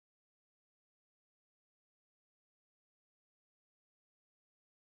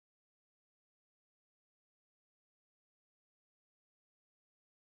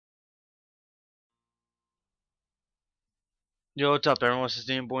Yo, what's up, everyone? This is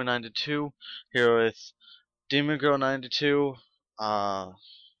DemonBoy92 here with Demon Girl 92. Uh,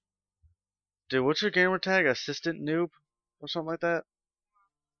 dude, what's your gamer tag? Assistant Noob or something like that?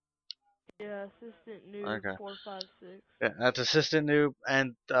 Yeah, assistant noob Okay, 456. yeah, that's Assistant Noob,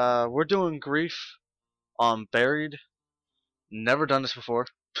 and we're doing Grief on Buried. Never done this before.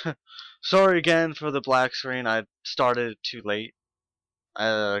 Sorry again for the black screen. I started too late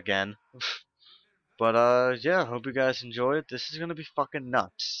again, but yeah, hope you guys enjoy it. This is gonna be fucking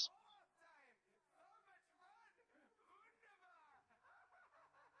nuts.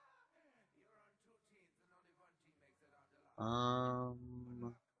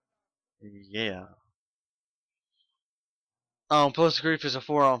 Yeah. Post Grief is a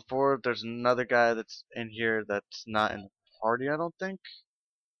 4-on-4. There's another guy that's in here that's not in the party, I don't think.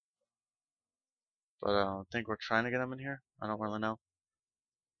 But I think we're trying to get him in here. I don't really know.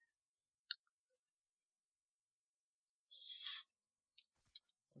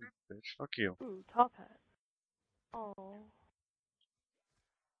 Bitch, fuck you. Ooh, top hat. Oh.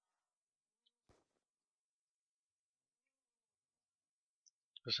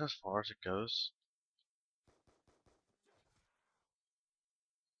 Just as far as it goes.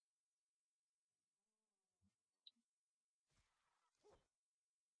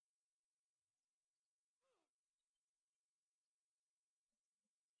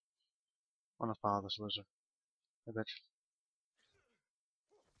 I wanna follow this loser. Hey, bitch.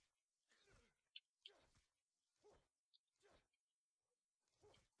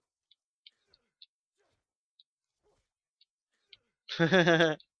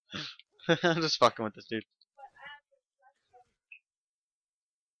 I'm just fucking with this dude.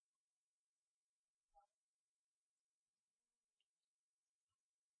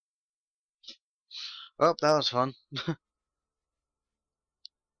 Oh, that was fun.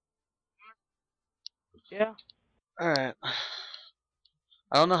 Yeah. Alright.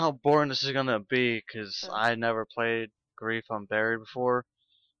 I don't know how boring this is gonna be, because Uh, I never played Grief on Buried before.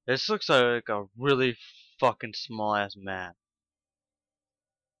 This looks like a really fucking small ass map.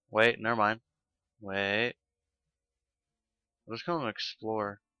 Wait, never mind. Wait. I'm just gonna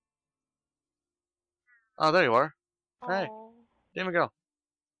explore. Oh, there you are. Hey, oh. Demon Girl.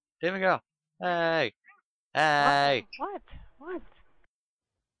 Demon Girl. Hey. What? Hey. What? What?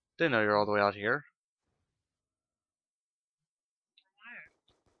 Didn't know you're all the way out here.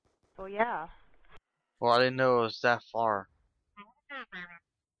 Well, yeah. Well, I didn't know it was that far.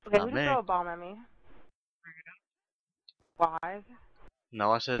 Okay, Not who just throw me. a bomb at me? Why?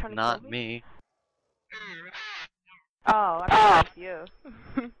 No, I said Trying to kill not me? me. Oh, I thought it was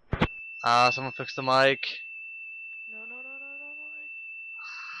you. Someone fix the mic. No, no, no, no, no,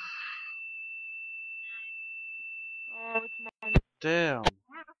 no. Oh, it's mine. Damn.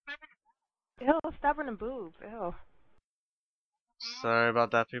 Ew, stubborn and boob. Ew. Sorry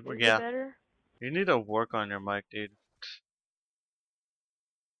about that, people. Is it Yeah. better? You need to work on your mic, dude.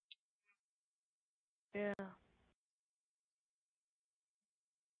 Yeah.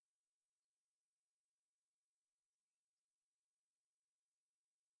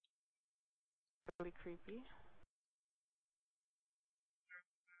 Really creepy.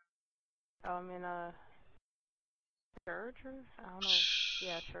 Oh, I'm in a church or I don't know.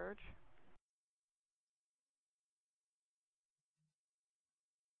 Yeah, church.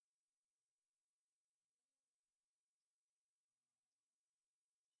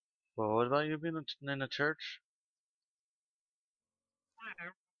 Well, what about you being in a church?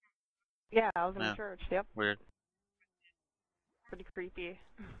 Yeah, I was in a Yeah, church. Yep. weird. Pretty creepy.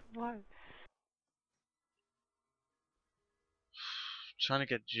 What? Trying to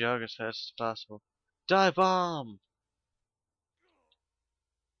get Jug as fast as possible. Dive bomb!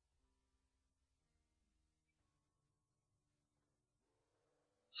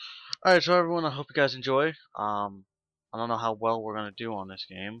 Alright, so everyone, I hope you guys enjoy. I don't know how well we're gonna do on this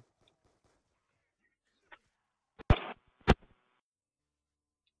game.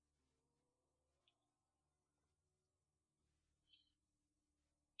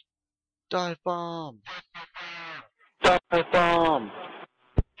 Dive bomb! Dive bomb!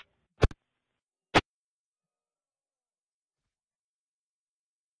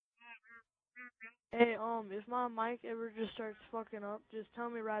 Hey, if my mic ever just starts fucking up, just tell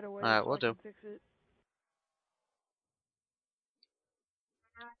me right away Alright, so we'll I do. can fix it.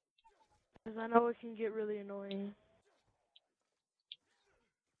 'Cause I know it can get really annoying.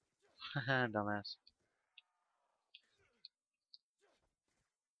 Dumbass.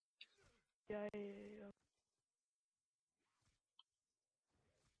 Yeah, yeah, yeah,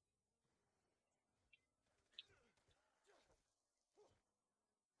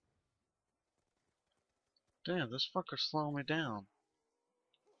 yeah. Damn, this fucker's slowing me down.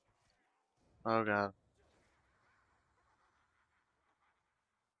 Oh god.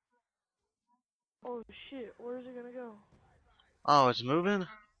 Oh shit, where is it gonna go? Oh, it's moving?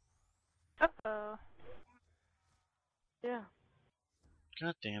 Uh-oh. Yeah,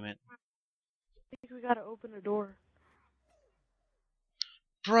 God damn it. I think we gotta open the door.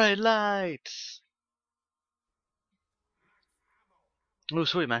 Bright lights! Ooh,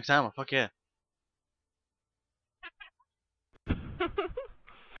 sweet, max ammo. Fuck yeah.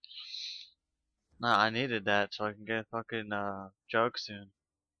 Nah, I needed that so I can get fucking jug soon.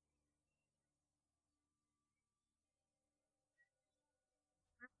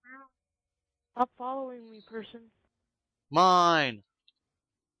 Stop following me, person. Mine!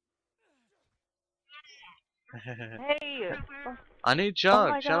 Hey! I need Oh jug,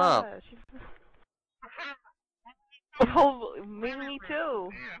 my shut up. gosh. Oh, maybe me too.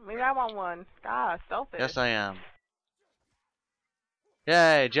 Maybe I want one. Gosh, selfish. Yes, I am.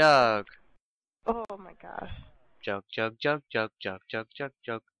 Yay, jug! Oh my gosh. Jug, jug, jug, jug, jug, jug, jug,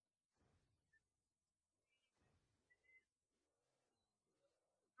 jug.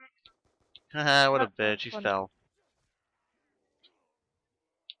 Haha, what a That's bitch, he funny. fell.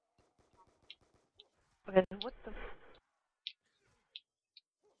 Okay, what the?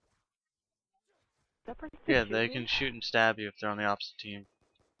 That person Yeah, shoot they me? can shoot and stab you if they're on the opposite team.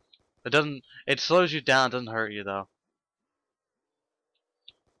 It slows you down, it doesn't hurt you though.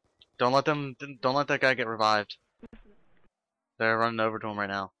 Don't let that guy get revived. They're running over to him right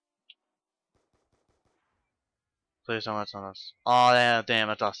now. Please don't, that's not us. Oh yeah, damn,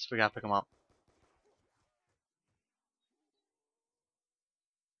 that's us. We gotta pick him up.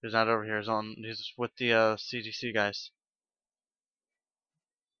 He's not over here, he's with the CGC guys.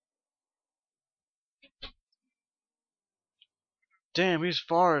 Damn, he's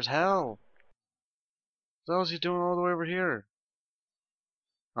far as hell. What the hell is he doing all the way over here?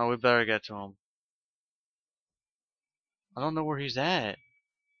 Oh, we better get to him. I don't know where he's at.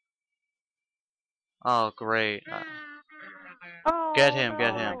 Oh, great. Oh, Get him, no.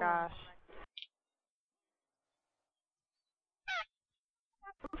 get Oh my him. gosh.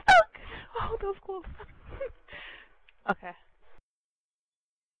 I'm stuck! Oh, that was close. Okay.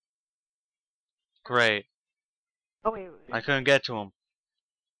 Great. Oh wait, I couldn't get to him.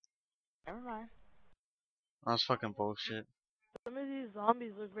 never mind. That was fucking bullshit. Some of these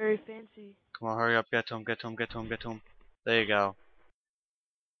zombies look very fancy. Come on, hurry up, get to him, get to him, get to him, get to him. There you go.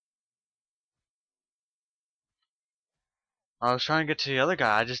 I was trying to get to the other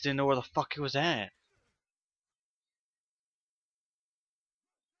guy, I just didn't know where the fuck he was at.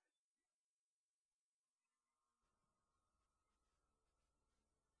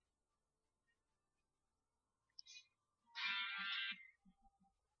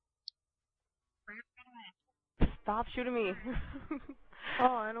 Stop shooting me. Oh,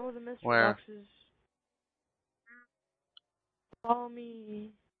 I know where the mystery Where? box is. Follow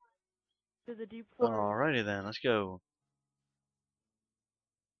me to the deep forest. Alrighty then, let's go.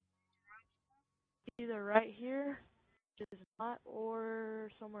 Either right here, is not, or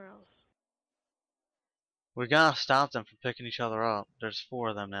somewhere else. We gotta stop them from picking each other up. There's 4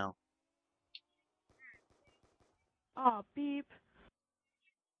 of them now. Ah, beep.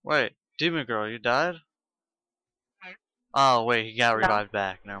 Wait, Demon Girl, you died? Oh wait, he got No. revived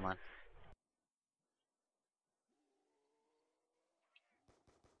back. Never mind.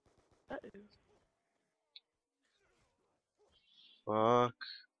 Uh-oh. Fuck.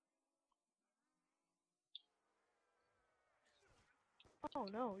 Oh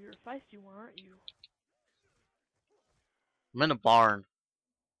no, you're a feisty one, aren't you? I'm in a barn.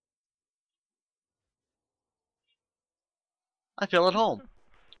 I feel at home.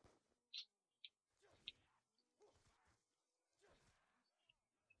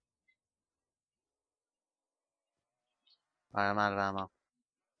 Alright, I'm out of ammo.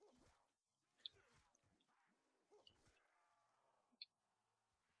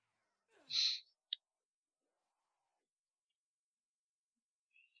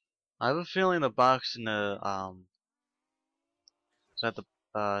 I have a feeling the box in the is at the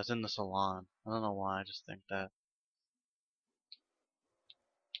is in the salon. I don't know why, I just think that.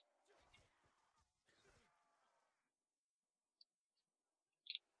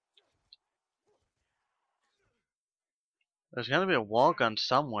 There's gotta be a wall gun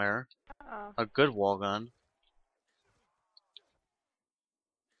somewhere. Uh-oh. A good wall gun.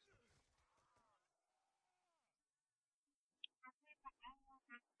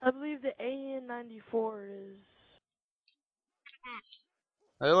 I believe the AN-94 is...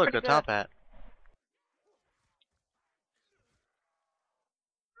 Hey look, Pretty a top good. hat.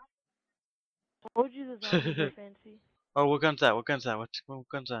 Told you the zombies are fancy. Oh, what gun's that? What gun's that? What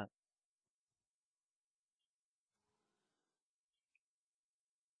gun's that?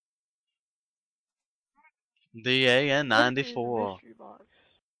 The What is a AN-94. mystery box?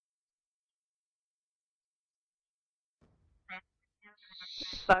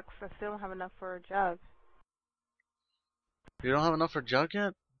 Sucks. I still don't have enough for a jug. You don't have enough for jug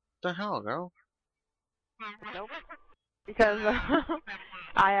yet? What the hell, girl? Nope. Because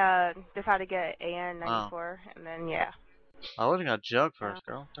I decided to get AN-94, and then yeah. I would've got jug first,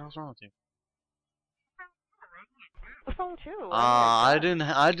 girl. What the hell's wrong with you? What's wrong with you? I didn't.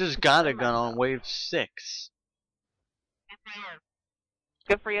 I just got a gun on wave 6.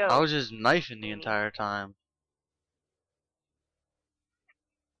 Good for you. I was just knifing the entire time.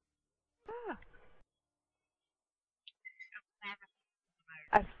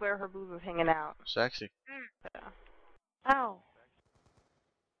 I swear her boobs was hanging out. Sexy. Yeah. Ow.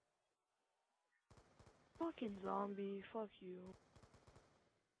 Fucking zombie. Fuck you.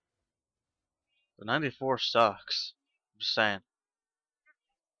 The 94 sucks. I'm just saying.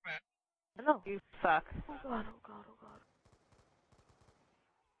 I know. You suck. Oh god, oh god, oh god.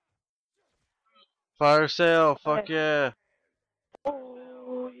 Fire sale. Fuck yeah.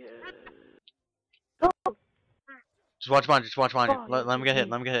 Oh yeah. Go. Just watch mine. Just watch mine. God, Let me get hit.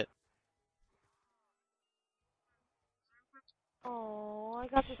 me. Let me get hit. Oh, I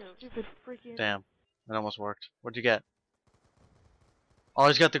got this stupid freaking. Damn. It almost worked. What'd you get? Oh,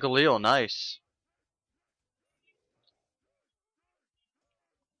 he's got the Galil. Nice.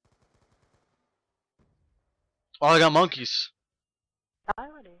 Oh, I got monkeys.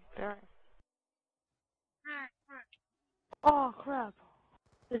 Already. There. Oh crap.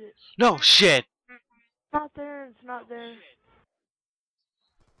 Did it? No shit. It's not there. It's not there.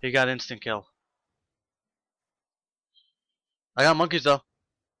 He got instant kill. I got monkeys though.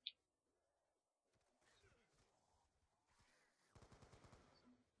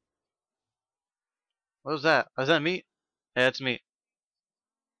 What was that? Is that meat? Yeah, it's meat.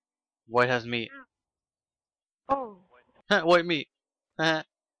 White has meat. Oh. White meat.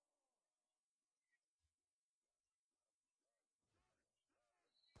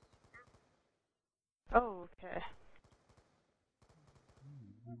 Oh, okay.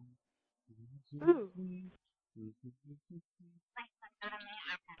 Ooh.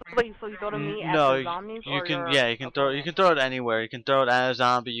 Wait, so you throw the meat at No, the zombies you or can. your Yeah, you can throw. You can throw it anywhere. You can throw it at a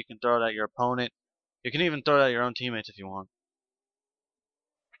zombie. You can throw it at your opponent. You can even throw it at your own teammates if you want.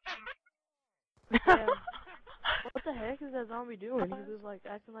 Yeah. What the heck is that zombie doing? He was like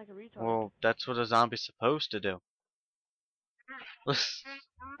acting like a retard. Well, that's what a zombie's supposed to do. No,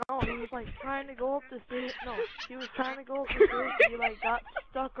 he was like trying to go up the stairs. No, he was trying to go up the stairs and he like got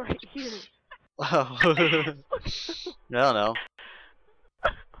stuck right here. Oh. I don't know.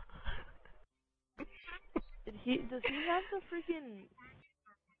 Does he have the freaking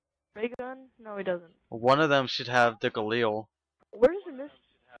ray gun? No, he doesn't. One of them should have the Galil. Where's the mystery?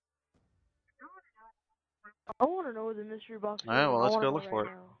 I want to know where the mystery box is. Alright, well, let's I wanna go know look for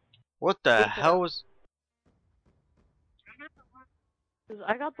right it. now. What the Look for hell it. was? 'Cause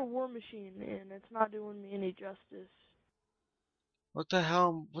I got the war machine and it's not doing me any justice. What the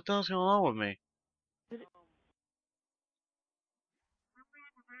hell? What the hell's going on with me?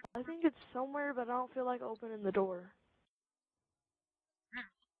 I think it's somewhere, but I don't feel like opening the door.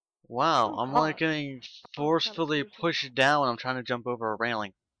 Wow, Oh, I'm like God. getting forcefully gruesome. pushed down when I'm trying to jump over a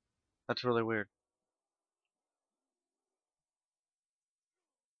railing. That's really weird.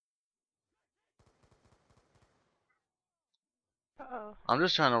 Uh-oh. I'm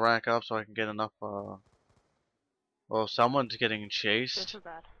just trying to rack up so I can get enough, well, someone's getting This chased. is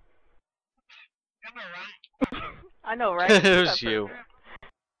bad. I know, right? It was That's you.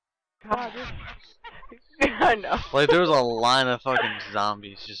 God, I know. Like, there was a line of fucking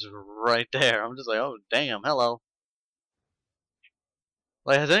zombies just right there. I'm just like, oh, damn, hello.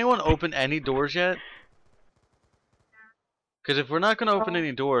 Like, has anyone opened any doors yet? Because if we're not going to open No.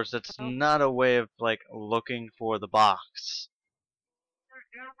 any doors, that's No. not a way of, like, looking for the box.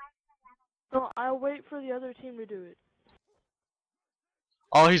 No, I'll wait for the other team to do it.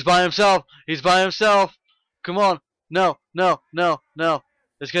 Oh, he's by himself. He's by himself. Come on. No, no, no, no.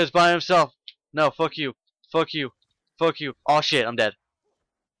 This guy's by himself. No, fuck you. Fuck you. Fuck you. Oh, shit, I'm dead.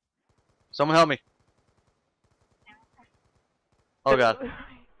 Someone help me. Oh, God.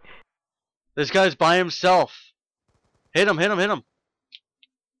 This guy's by himself. Hit him, hit him, hit him.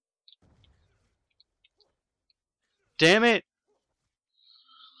 Damn it.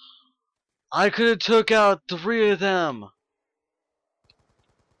 I could have took out 3 of them.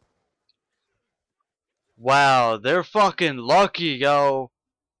 Wow, they're fucking lucky, yo.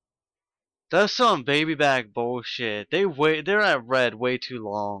 That's some baby back bullshit. They're at red way too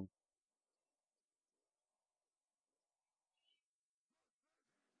long.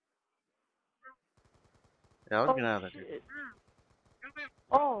 Yeah, I'll get out of there, dude. Shit.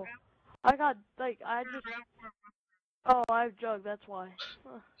 Oh, I got, like, I just... Oh, I have Jug, that's why.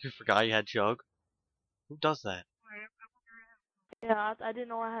 You forgot you had Jug? Who does that? Yeah, I didn't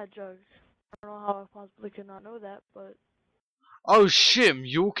know I had Jugs. I don't know how I possibly could not know that, but... Oh shit,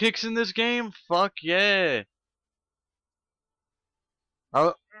 mule kicks in this game? Fuck yeah.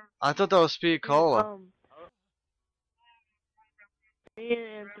 I thought that was Speed Cola. Me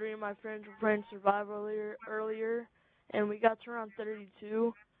and 3 of my friends were playing Survive earlier, and we got to around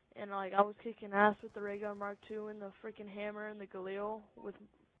 32, and like I was kicking ass with the Ray Gun Mark II and the freaking hammer and the Galil with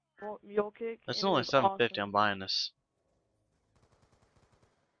mule kick. That's and it only was $7.50. awesome. I'm buying this.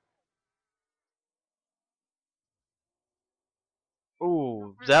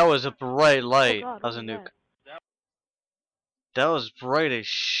 Ooh, that was a bright light. God, That was a what nuke. that? That was bright as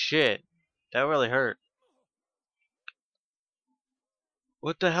shit. That really hurt.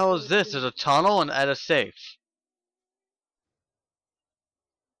 What the hell is this? There's a tunnel and at a safe.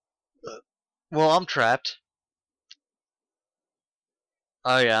 Well, I'm trapped.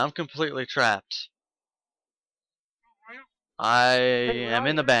 Oh yeah, I'm completely trapped. I am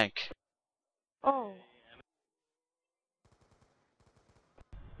in the bank. Oh.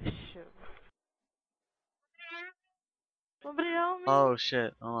 Shoot. Somebody help me. Oh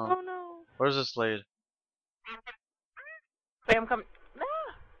shit. Oh, Oh no. where's this lead? Wait, I'm coming.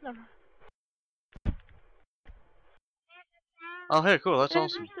 Ah, no. Oh hey, cool. That's Save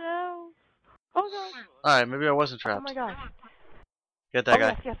awesome. yourself. Oh god. Alright, maybe I wasn't Oh trapped. my gosh. Get that Oh, guy.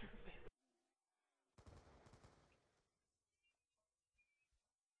 yes, yes.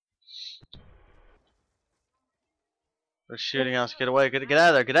 They're shooting us. Get away. Get out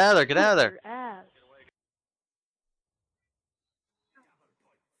of there. Get out of there. Get out of there. Your ass.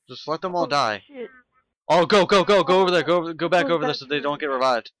 Just let them all die. Shit. Oh, go over there. Go back over there so they don't get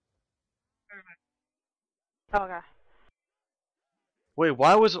revived. Oh, okay. Wait,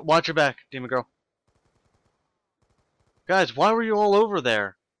 watch your back, Demon Girl. Guys, why were you all over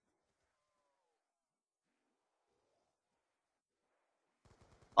there?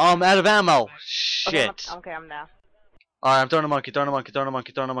 Out of ammo. Shit. Okay, I'm down. Alright, I'm throwing a monkey, throwing a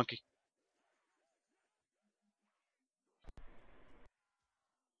monkey.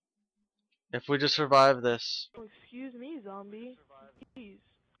 If we just survive this. Oh, excuse me, zombie. Jeez.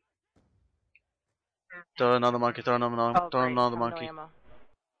 Throw another monkey, throw Oh, another great. No monkey. ammo.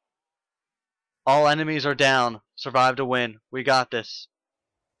 All enemies are down. Survive to win. We got this.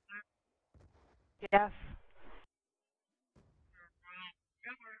 Yes.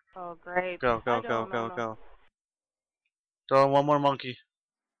 Oh, great. Go. No. Throw in one more monkey.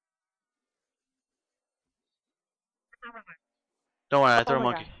 Don't worry, I threw a my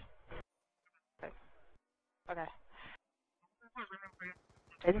monkey. gosh. Okay.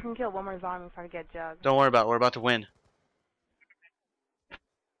 I just can kill one more zombie before I get Jug. Don't worry about it, we're about to win.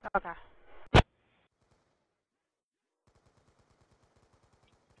 Okay.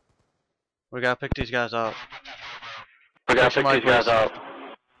 We gotta pick these guys up.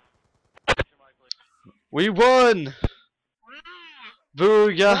 We won!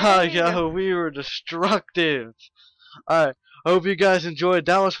 Booyah, yo, we were destructive. Alright, hope you guys enjoyed.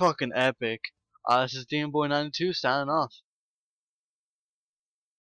 That was fucking epic. This is DemonBoy92 signing off.